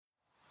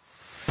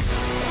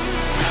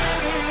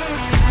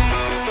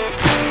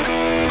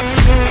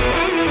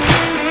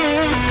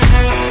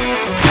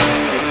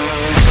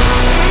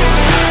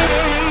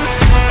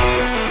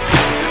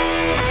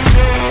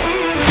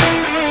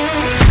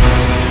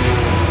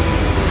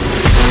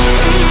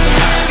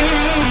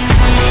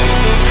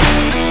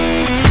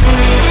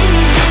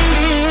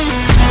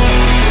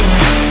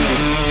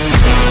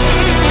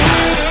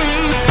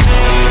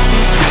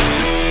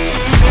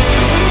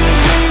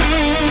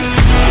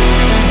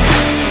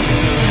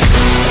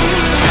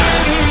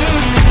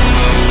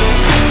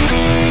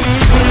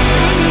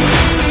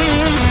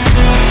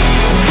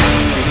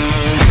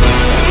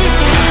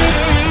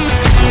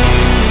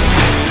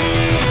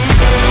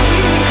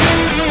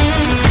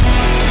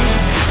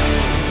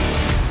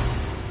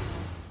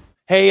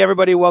Hey,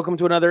 everybody. Welcome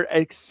to another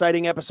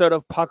exciting episode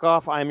of Puck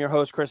Off. I'm your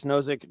host, Chris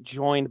Nozick,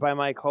 joined by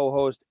my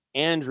co-host,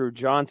 Andrew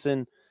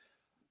Johnson.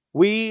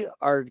 We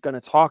are going to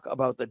talk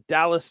about the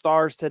Dallas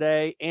Stars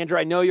today. Andrew,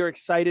 I know you're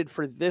excited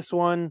for this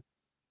one.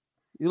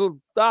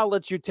 I'll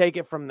let you take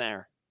it from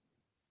there.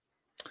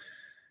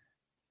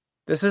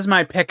 This is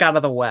my pick out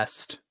of the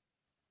West.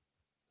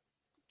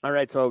 All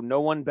right, so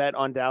no one bet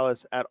on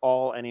Dallas at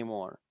all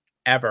anymore.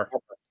 Ever.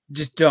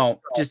 Just don't.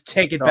 Just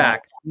take it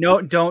back.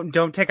 No,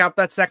 don't take out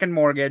that second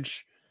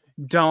mortgage.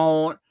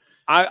 Don't.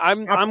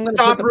 I'm going to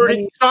stop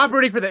rooting. Stop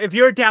rooting for that. If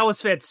you're a Dallas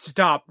fan,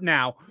 stop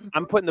now.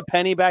 I'm putting the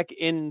penny back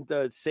in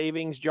the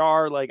savings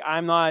jar. Like,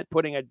 I'm not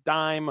putting a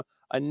dime,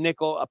 a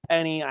nickel, a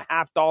penny, a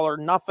 $50,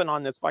 nothing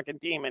on this fucking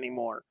team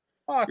anymore.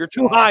 Oh, you're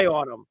too high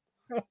on them.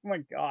 Oh my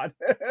God.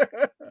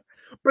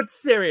 But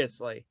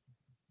seriously,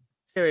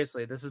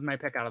 this is my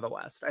pick out of the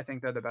West. I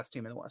think they're the best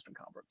team in the Western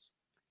Conference.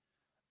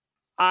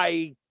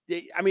 I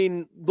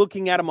mean,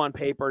 looking at them on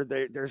paper,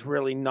 there's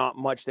really not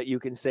much that you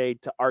can say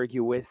to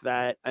argue with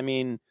that. I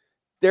mean,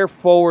 their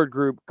forward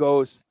group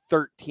goes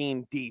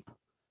 13 deep.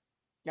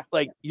 Yeah,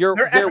 like their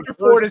extra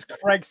forward is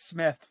Craig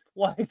Smith.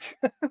 Like,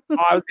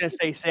 I was gonna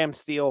say Sam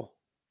Steele.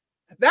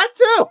 That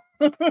too.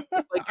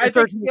 Like, your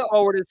 13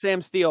 forward is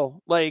Sam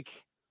Steele. Like,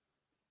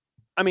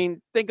 I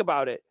mean, think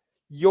about it.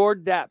 Your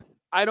depth.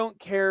 I don't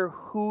care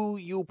who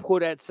you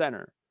put at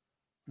center.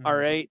 Mm-hmm. All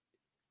right.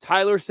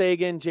 Tyler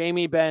Seguin,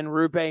 Jamie Benn,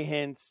 Rupe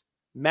Hintz,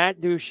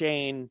 Matt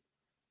Duchene,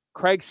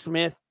 Craig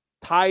Smith,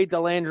 Ty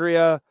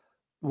Dellandrea,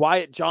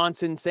 Wyatt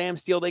Johnson, Sam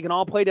Steele, they can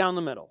all play down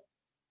the middle.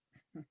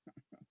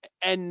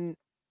 And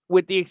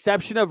with the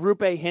exception of Rupe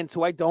Hintz,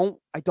 who I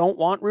don't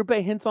want Rupe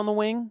Hintz on the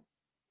wing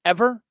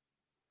ever.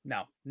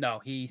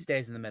 No, he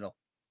stays in the middle.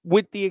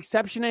 With the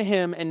exception of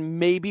him and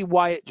maybe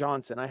Wyatt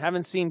Johnson. I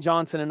haven't seen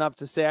Johnson enough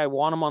to say I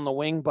want him on the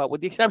wing, but with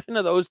the exception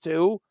of those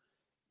two,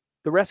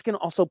 the rest can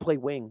also play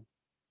wing.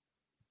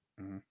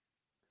 Mm-hmm.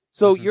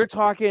 So you're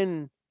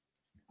talking,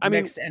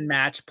 mix and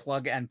match,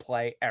 plug and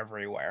play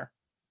everywhere.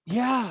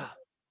 Yeah.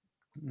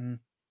 Mm-hmm.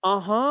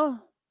 Uh-huh.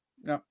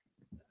 No.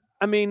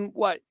 I mean,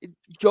 what?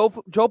 Joe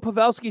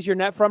Pavelski's your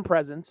net front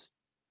presence.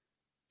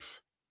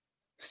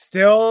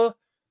 Still,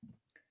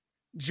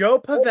 Joe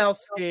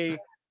Pavelski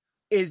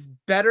is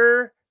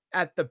better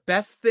at the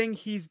best thing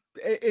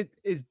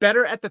is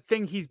better at the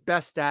thing he's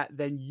best at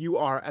than you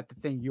are at the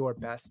thing you're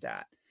best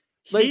at.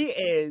 He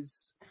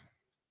is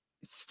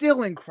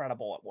still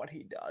incredible at what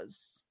he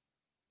does.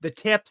 The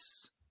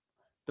tips,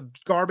 the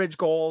garbage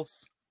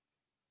goals,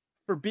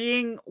 for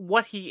being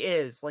what he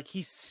is, like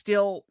he's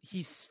still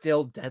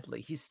deadly.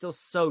 He's still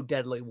so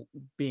deadly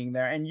being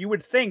there. And you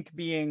would think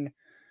being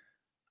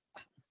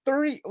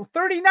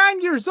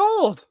 39 years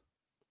old.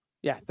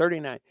 Yeah,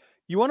 39.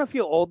 You want to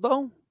feel old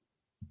though?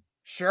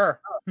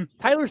 Sure.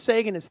 Tyler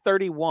Seguin is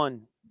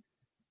 31.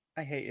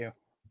 I hate you.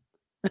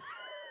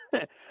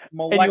 And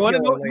you want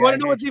to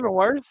know what's even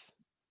worse?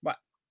 What?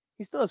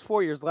 He still has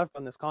 4 years left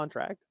on this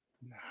contract.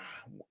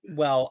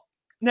 Well,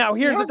 now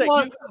here's the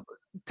thing.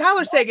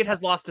 Tyler Seguin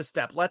has lost a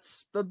step.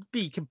 Let's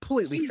be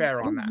completely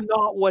fair on that.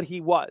 Not what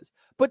he was.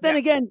 But then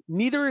again,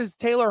 neither is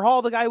Taylor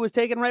Hall, the guy who was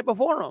taken right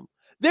before him.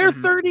 They're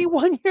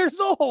 31 years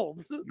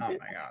old. Oh my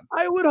God.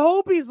 I would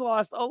hope he's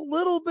lost a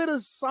little bit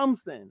of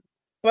something.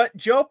 But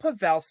Joe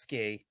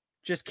Pavelski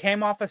just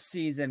came off a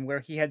season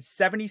where he had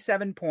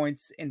 77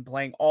 points in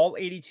playing all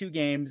 82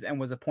 games and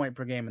was a point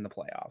per game in the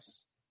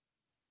playoffs.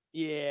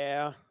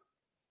 Yeah.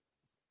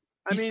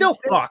 He's still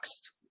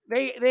fucks.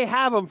 They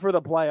have him for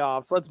the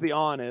playoffs, let's be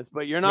honest,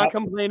 but you're not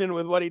complaining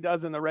with what he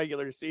does in the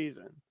regular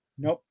season.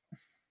 Nope.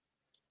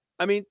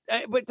 I mean,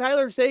 but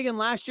Tyler Seguin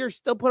last year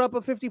still put up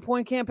a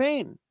 50-point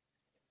campaign.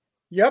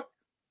 Yep.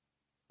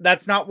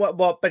 That's not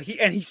but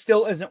he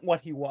still isn't what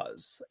he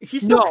was.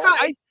 He's still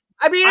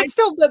it's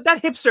still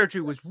that hip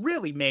surgery was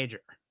really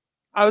major.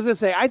 I was going to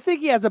say, I think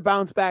he has a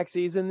bounce back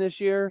season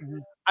this year. Mm-hmm.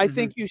 I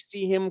think you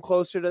see him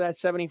closer to that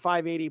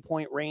 75, 80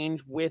 point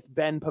range with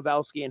Ben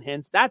Pavelski and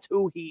Hintz. That's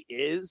who he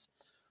is.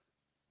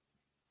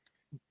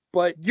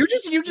 But you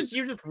just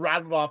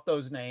rattled off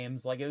those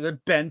names like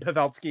Ben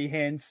Pavelski,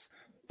 Hintz,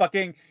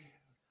 fucking.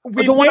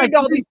 We've named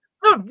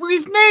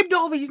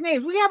all these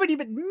names. We haven't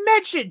even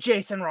mentioned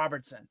Jason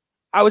Robertson.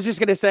 I was just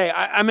going to say,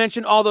 I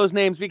mentioned all those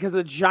names because of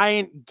the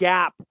giant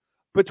gap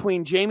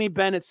between Jamie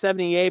Benn at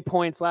 78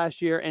 points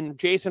last year and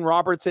Jason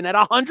Robertson at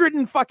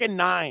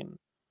 109.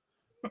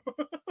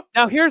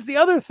 Now, here's the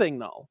other thing,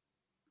 though.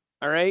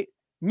 All right.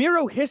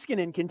 Miro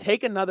Heiskanen can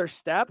take another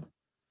step.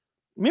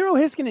 Miro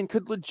Heiskanen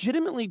could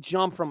legitimately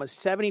jump from a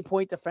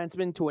 70-point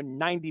defenseman to a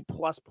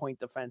 90-plus point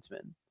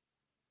defenseman.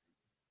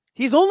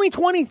 He's only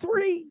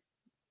 23.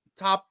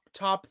 Top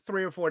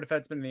 3 or 4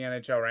 defensemen in the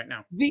NHL right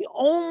now. The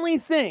only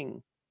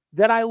thing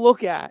that I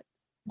look at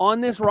on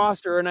this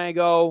roster and I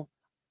go,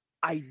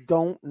 I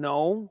don't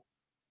know,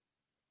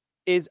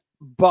 is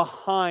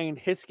behind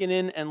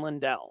Heiskanen and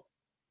Lindell.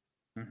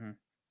 Mm-hmm.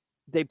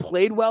 They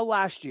played well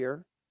last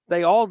year.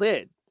 They all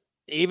did.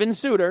 Even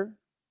Suter.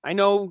 I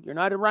know you're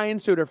not a Ryan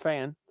Suter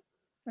fan.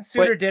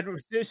 Suter did.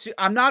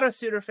 I'm not a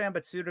Suter fan,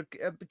 but Suter,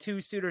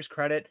 to Suter's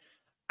credit,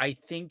 I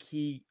think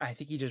he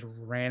just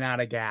ran out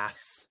of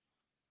gas.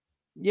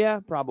 Yeah,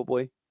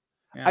 probably.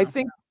 Yeah.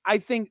 I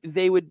think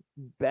they would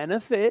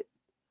benefit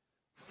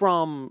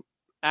from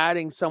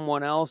adding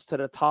someone else to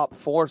the top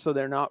 4 so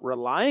they're not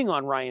relying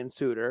on Ryan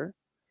Suter.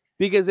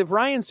 Because if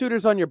Ryan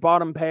Suter's on your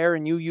bottom pair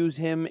and you use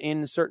him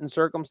in certain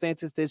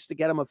circumstances just to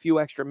get him a few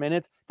extra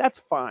minutes, that's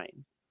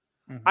fine.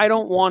 Mm-hmm. I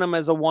don't want him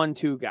as a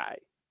 1-2 guy.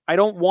 I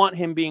don't want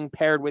him being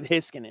paired with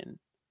Heiskanen.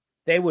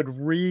 They would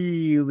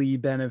really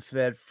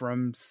benefit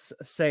from,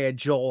 say, a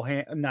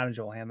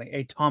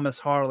Thomas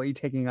Harley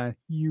taking a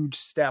huge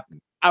step.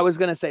 I was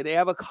going to say they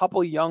have a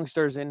couple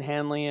youngsters in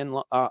Harley and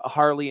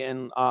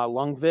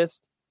Lundqvist.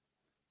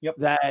 Yep.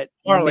 That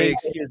Harley,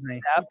 excuse me.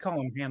 I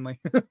call him Hanley.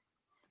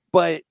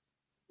 But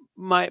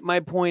my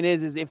point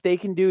is if they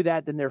can do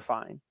that, then they're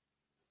fine.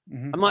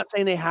 Mm-hmm. I'm not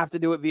saying they have to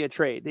do it via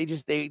trade.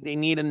 They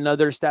need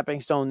another stepping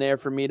stone there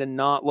for me to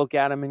not look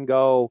at them and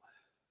go,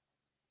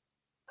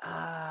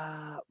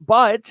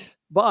 but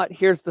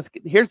here's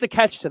the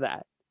catch to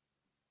that.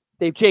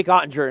 They've Jake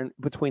Ottinger in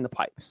between the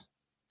pipes.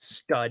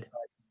 Stud.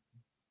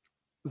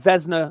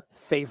 Vezina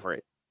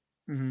favorite.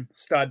 Mm-hmm.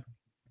 Stud.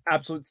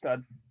 Absolute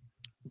stud.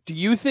 Do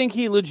you think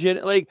he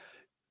legit, like,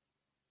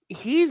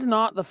 he's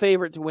not the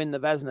favorite to win the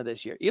Vezina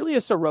this year. Ilya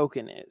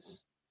Sorokin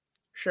is.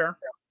 Sure.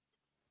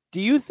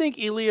 Do you think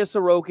Ilya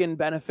Sorokin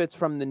benefits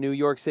from the New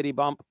York City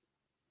bump?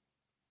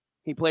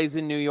 He plays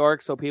in New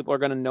York, so people are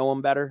going to know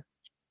him better.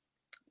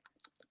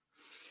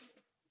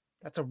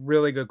 That's a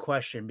really good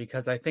question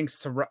because I think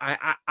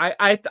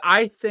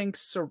I think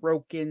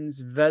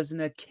Sorokin's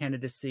Vezina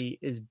candidacy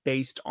is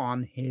based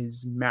on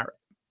his merit.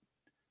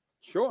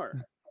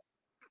 Sure.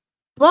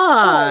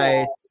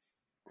 But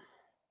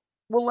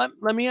well,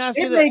 let me ask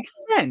you this. It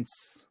makes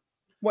sense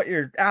what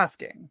you're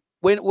asking.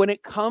 When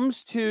it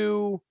comes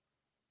to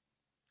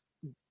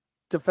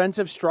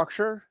defensive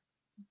structure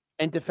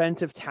and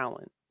defensive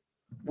talent,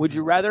 would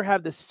you rather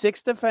have the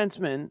 6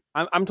 defensemen?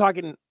 I'm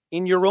talking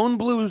in your own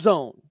blue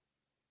zone.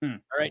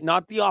 All right,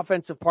 not the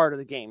offensive part of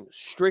the game,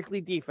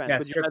 strictly defense. Yeah,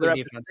 would you rather have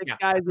defense, the 6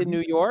 guys in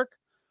New York,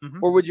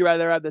 or would you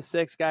rather have the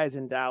 6 guys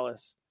in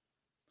Dallas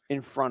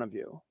in front of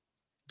you?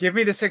 Give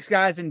me the 6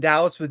 guys in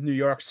Dallas with New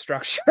York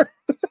structure.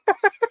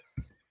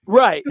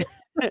 Right.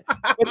 but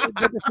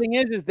the thing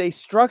is they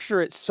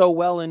structure it so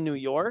well in New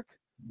York.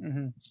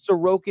 Mm-hmm.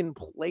 Sorokin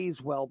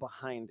plays well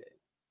behind it.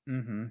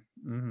 Mm-hmm.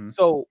 Mm-hmm.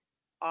 So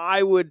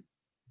I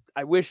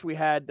wish we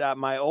had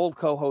my old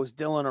co-host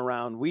Dylan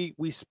around. We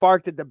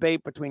sparked a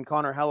debate between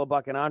Connor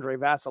Hellebuck and Andrei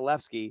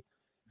Vasilevsky.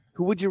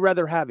 Who would you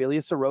rather have,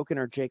 Ilya Sorokin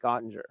or Jake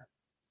Ottinger?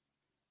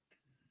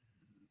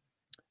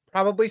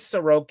 Probably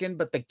Sorokin,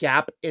 but the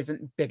gap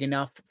isn't big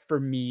enough for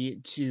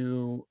me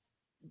to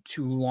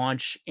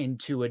launch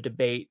into a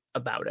debate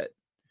about it.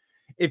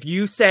 If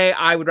you say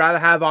I would rather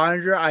have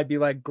Ottinger, I'd be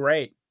like,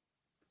 great.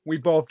 We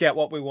both get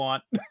what we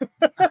want.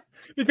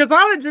 Because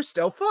Ottinger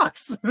still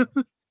fucks.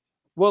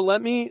 Well,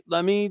 let me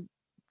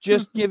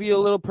just give you a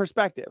little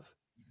perspective.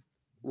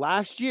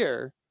 Last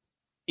year,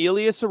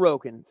 Ilya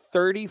Sorokin,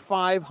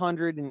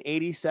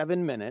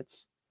 3,587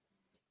 minutes.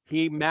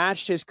 He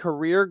matched his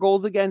career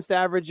goals against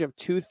average of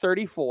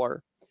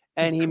 234,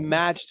 and he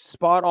matched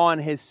spot on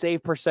his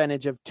save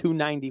percentage of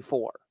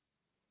 294.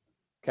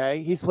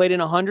 Okay, he's played in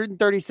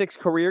 136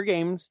 career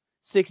games.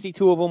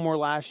 62 of them were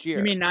last year.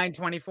 You mean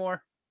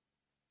 924?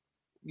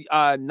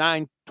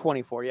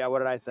 924. Yeah, what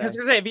did I say? I was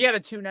gonna say if he had a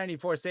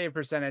 294 save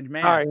percentage,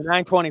 man. All right,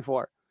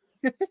 924.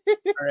 All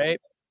right.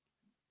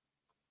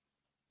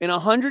 In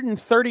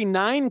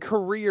 139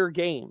 career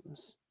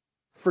games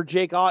for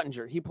Jake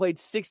Ottinger, he played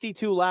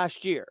 62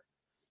 last year.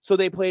 So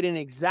they played in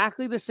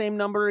exactly the same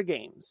number of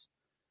games.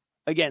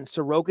 Again,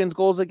 Sorokin's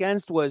goals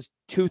against was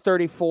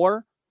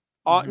 234.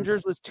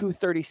 Ottinger's was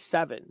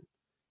 237.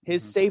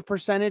 His save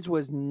percentage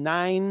was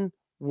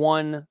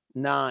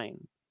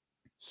 919.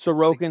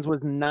 Sorokin's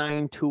was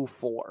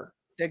 924.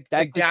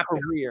 That's his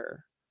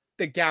career.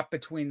 The gap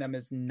between them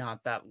is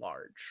not that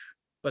large,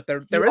 but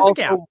there is a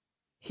gap.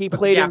 He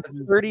played in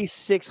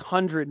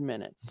 3,600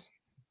 minutes.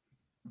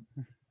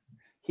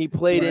 He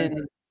played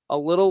in a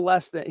little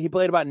less than, he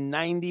played about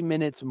 90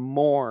 minutes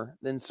more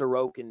than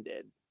Sorokin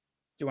did.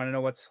 Do you want to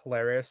know what's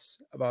hilarious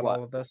about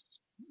all of this?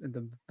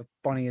 The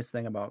funniest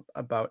thing about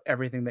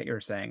everything that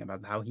you're saying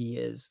about how he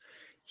is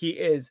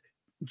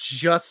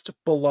just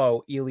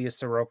below Ilya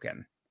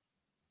Sorokin,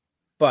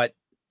 but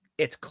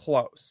it's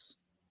close.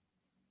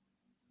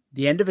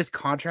 The end of his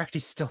contract,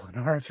 he's still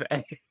an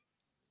RFA.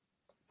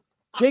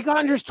 Jake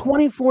Ottinger's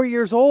 24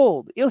 years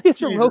old. Ilya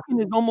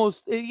Sorokin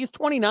is he's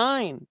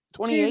 29,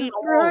 28. Jesus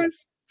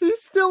Christ.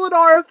 He's still an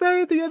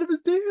RFA at the end of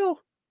his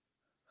deal.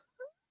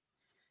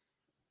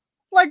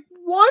 Like,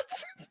 what?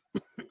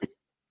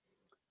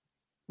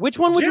 Which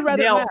one would you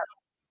rather have?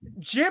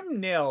 Jim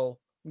Nill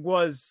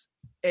was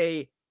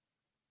a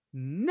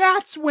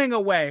gnat's wing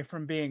away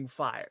from being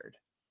fired.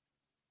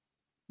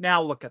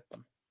 Now look at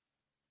them.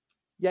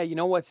 Yeah, you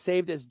know what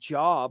saved his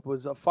job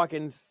was a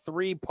fucking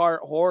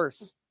 3-part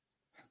horse.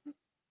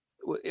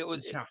 It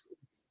was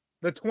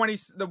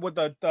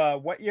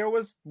What year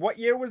was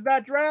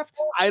that draft?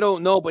 I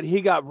don't know, but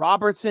he got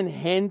Robertson,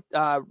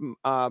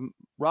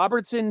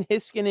 Robertson,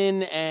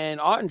 Hiskinen, and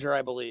Ottinger,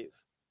 I believe.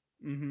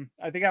 Mm-hmm.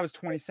 I think that was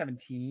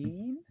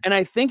 2017. And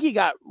I think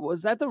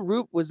was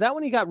that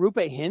when he got Rupe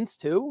Hintz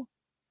too?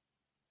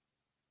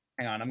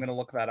 Hang on, I'm gonna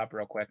look that up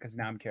real quick because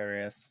now I'm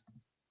curious.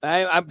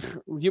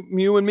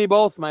 You and me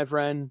both, my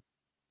friend.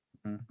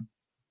 Mm-hmm.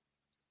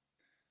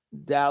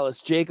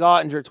 Dallas, Jake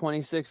Ottinger,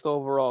 26th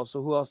overall.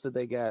 So who else did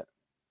they get?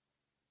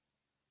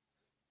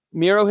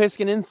 Miro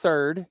Heiskanen,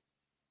 3rd.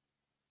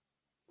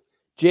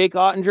 Jake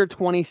Ottinger,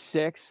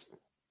 26th.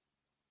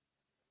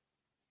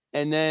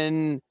 And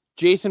then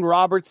Jason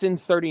Robertson,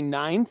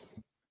 39th.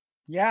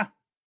 Yeah.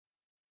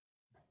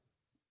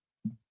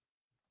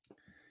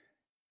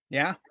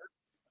 Yeah.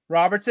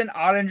 Robertson,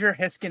 Ottinger,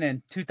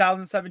 Heiskanen,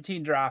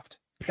 2017 draft.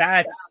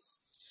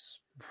 That's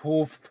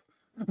oof.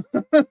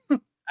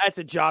 That's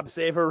a job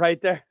saver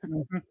right there.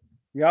 Mm-hmm.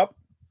 Yep.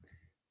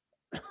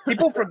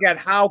 People forget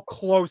how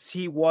close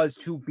he was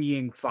to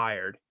being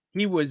fired.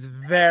 He was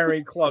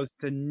very close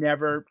to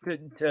never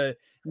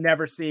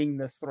seeing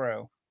this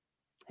through.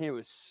 He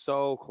was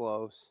so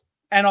close.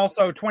 And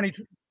also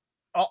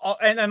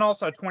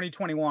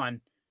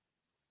 2021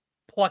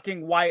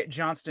 plucking Wyatt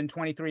Johnston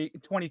 23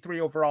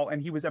 overall,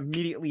 and he was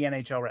immediately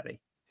NHL ready.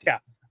 Yeah.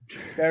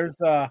 There's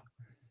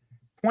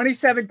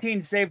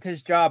 2017 saved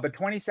his job, but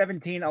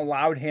 2017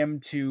 allowed him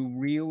to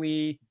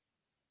really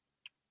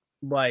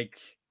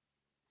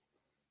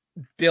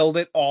build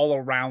it all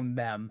around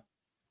them.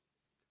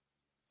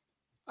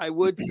 I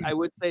would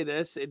say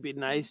this. It'd be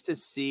nice to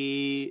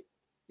see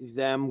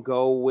them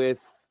go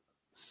with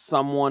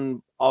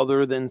someone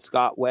other than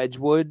Scott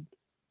Wedgwood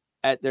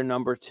at their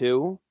number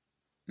 2.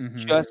 Mm-hmm.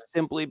 Just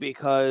simply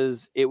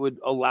because it would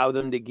allow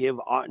them to give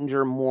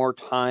Ottinger more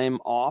time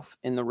off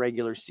in the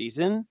regular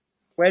season.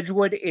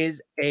 Wedgwood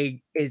is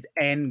an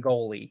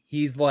goalie.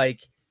 He's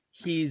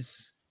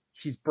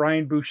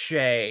Brian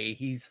Boucher.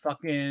 He's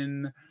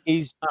Brian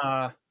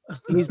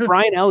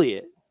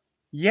Elliott.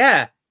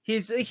 Yeah. He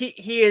is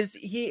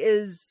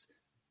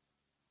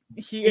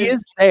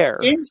there.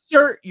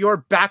 Insert your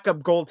backup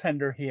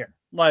goaltender here.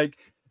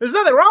 There's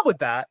nothing wrong with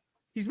that.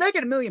 He's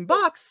making $1 million.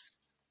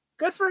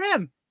 Good for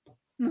him.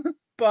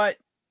 But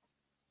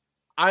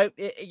I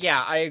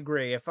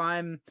agree. If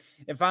I'm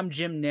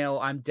Jim Nill,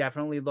 I'm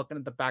definitely looking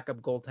at the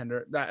backup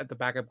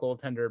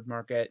goaltender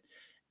market,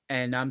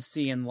 and I'm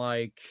seeing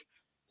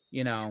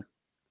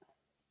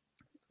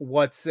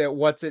what's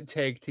it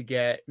take to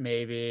get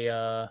maybe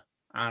I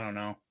don't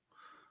know.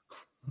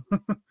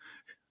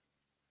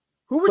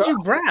 Who would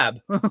you grab?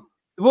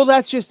 Well,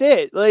 that's just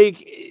it.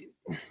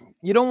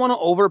 You don't want to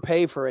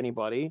overpay for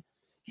anybody.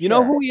 You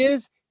know who he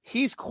is?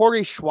 He's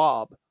Corey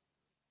Schwab.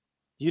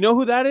 You know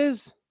who that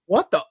is?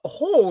 What the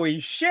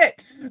holy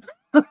shit?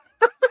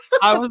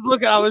 I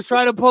was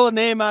trying to pull a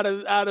name out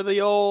of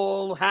the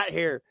old hat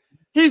here.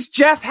 He's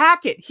Jeff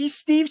Hackett. He's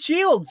Steve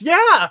Shields.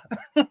 Yeah.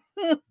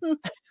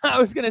 I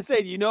was gonna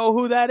say, do you know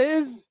who that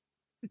is?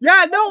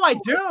 Yeah, no, I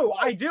do.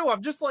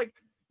 I'm just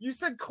you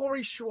said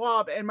Corey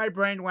Schwab, and my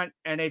brain went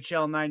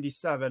NHL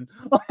 97.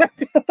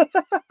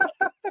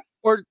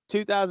 Or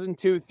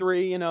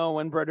 2002-03,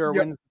 when Brodeur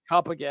wins the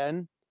cup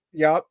again.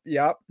 Yep.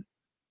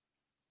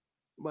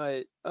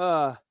 But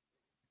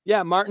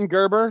Martin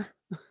Gerber.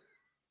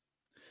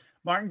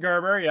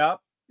 Yep.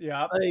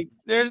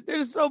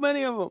 There's so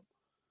many of them.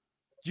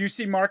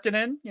 Juicy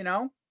Markkinen,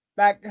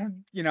 back,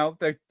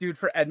 the dude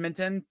for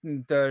Edmonton,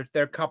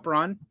 their cup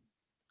run.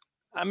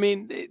 I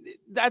mean,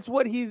 that's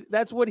what he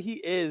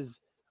is.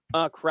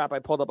 Crap! I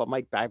pulled up a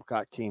Mike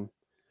Babcock team.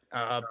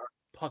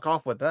 Puck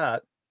off with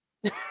that.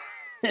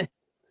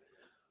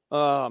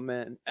 Oh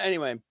man.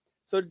 Anyway,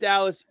 so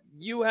Dallas,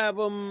 you have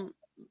them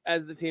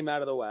as the team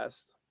out of the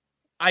West.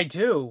 I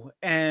do,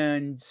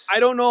 and I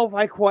don't know if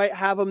I quite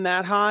have them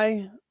that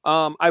high.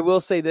 I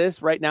will say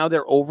this: right now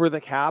they're over the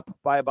cap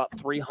by about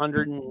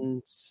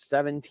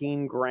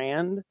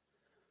 $317,000.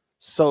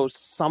 So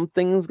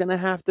something's gonna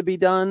have to be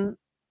done.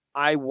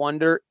 I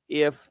wonder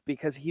if,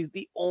 because he's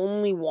the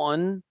only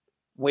one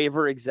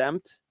waiver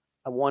exempt,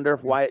 I wonder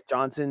if Wyatt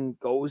Johnson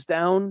goes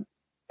down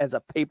as a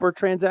paper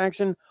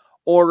transaction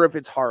or if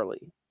it's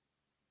Harley.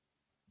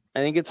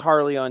 I think it's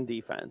Harley on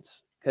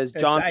defense because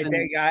Johnson.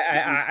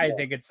 I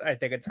think it's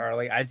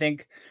Harley. I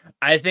think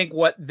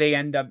what they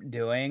end up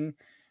doing.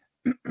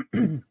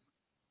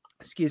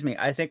 Excuse me.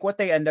 I think what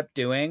they end up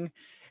doing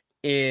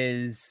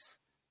is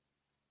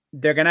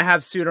they're gonna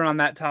have Suter on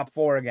that top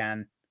 4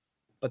 again,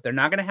 but they're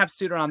not gonna have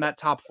Suter on that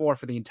top 4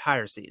 for the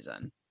entire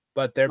season.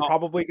 But they're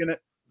probably gonna.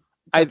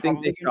 I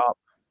think they drop.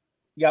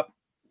 Yep.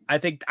 I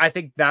think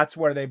that's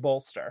where they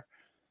bolster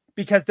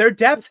because their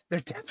depth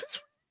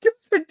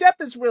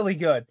is really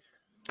good.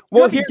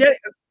 Well, you're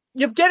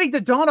getting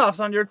the Donoffs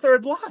on your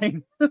third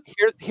line.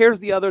 Here's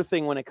the other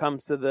thing when it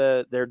comes to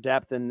their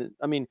depth, and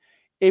I mean,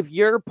 if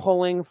you're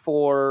pulling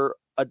for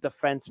a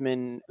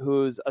defenseman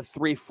who's a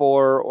 3-4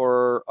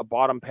 or a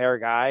bottom pair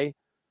guy,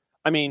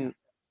 I mean,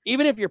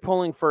 even if you're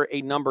pulling for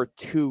a number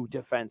 2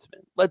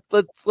 defenseman,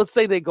 let's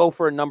say they go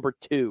for a number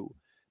 2.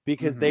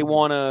 because they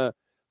want to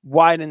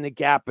widen the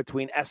gap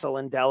between Esa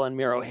Lindell and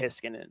Miro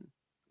Heiskanen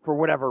for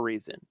whatever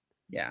reason.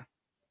 Yeah.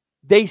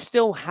 They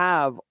still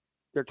have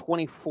their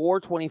 24,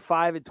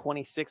 25, and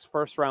 26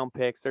 first-round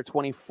picks, their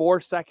 24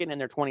 second,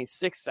 and their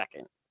 26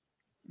 second.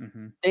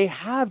 They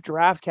have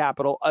draft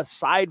capital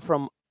aside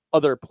from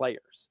other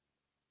players.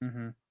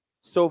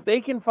 So if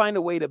they can find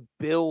a way to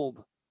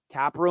build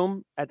cap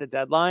room at the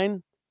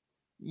deadline,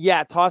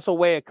 toss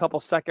away a couple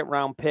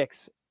second-round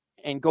picks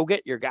and go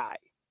get your guy.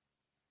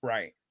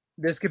 Right.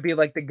 This could be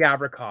like the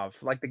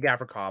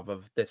Gavrikov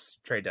of this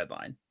trade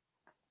deadline.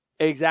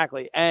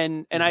 Exactly.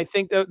 And I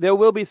think that there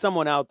will be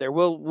someone out there.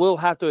 We'll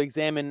have to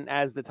examine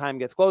as the time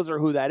gets closer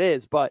who that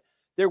is, but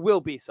there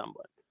will be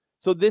someone.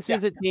 So this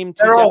is a team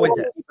to always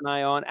keep an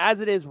eye on. As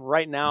it is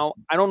right now,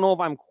 I don't know if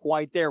I'm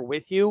quite there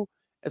with you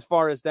as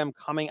far as them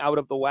coming out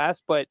of the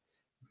West, but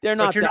they're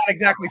not. But you're not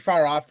exactly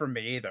far off from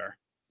me either.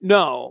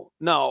 No.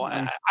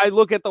 I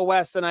look at the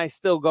West and I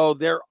still go,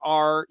 there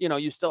are,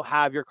 you still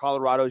have your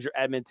Colorados, your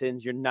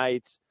Edmontons, your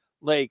Knights.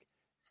 Like,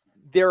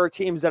 there are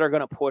teams that are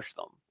going to push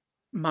them.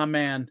 My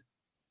man,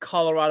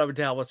 Colorado,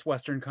 Dallas,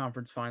 Western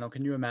Conference Final.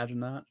 Can you imagine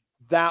that?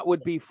 That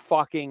would be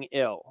fucking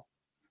ill.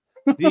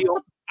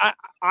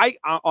 I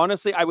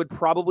honestly, I would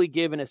probably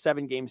give in a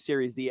 7-game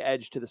series the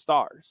edge to the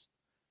Stars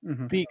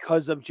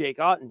because of Jake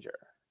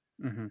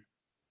Ottinger.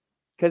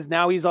 Because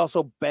now he's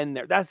also been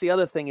there. That's the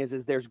other thing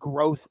is there's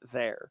growth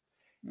there.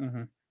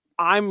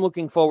 I'm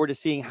looking forward to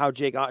seeing how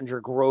Jake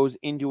Ottinger grows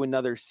into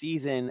another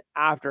season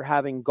after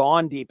having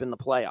gone deep in the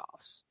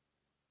playoffs.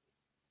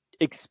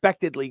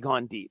 Expectedly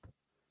gone deep.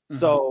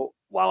 So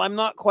while I'm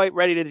not quite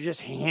ready to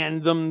just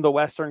hand them the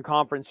Western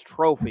Conference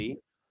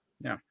trophy,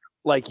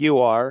 like you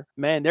are,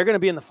 man, they're going to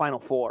be in the Final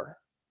Four.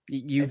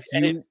 If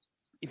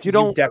you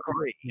don't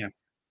agree,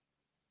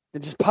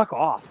 then just puck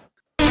off.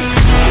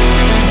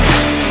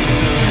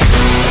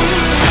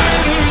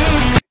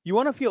 You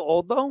want to feel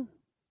old, though?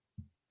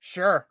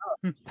 Sure.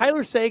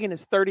 Tyler Seguin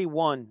is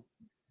 31.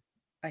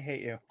 I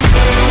hate you.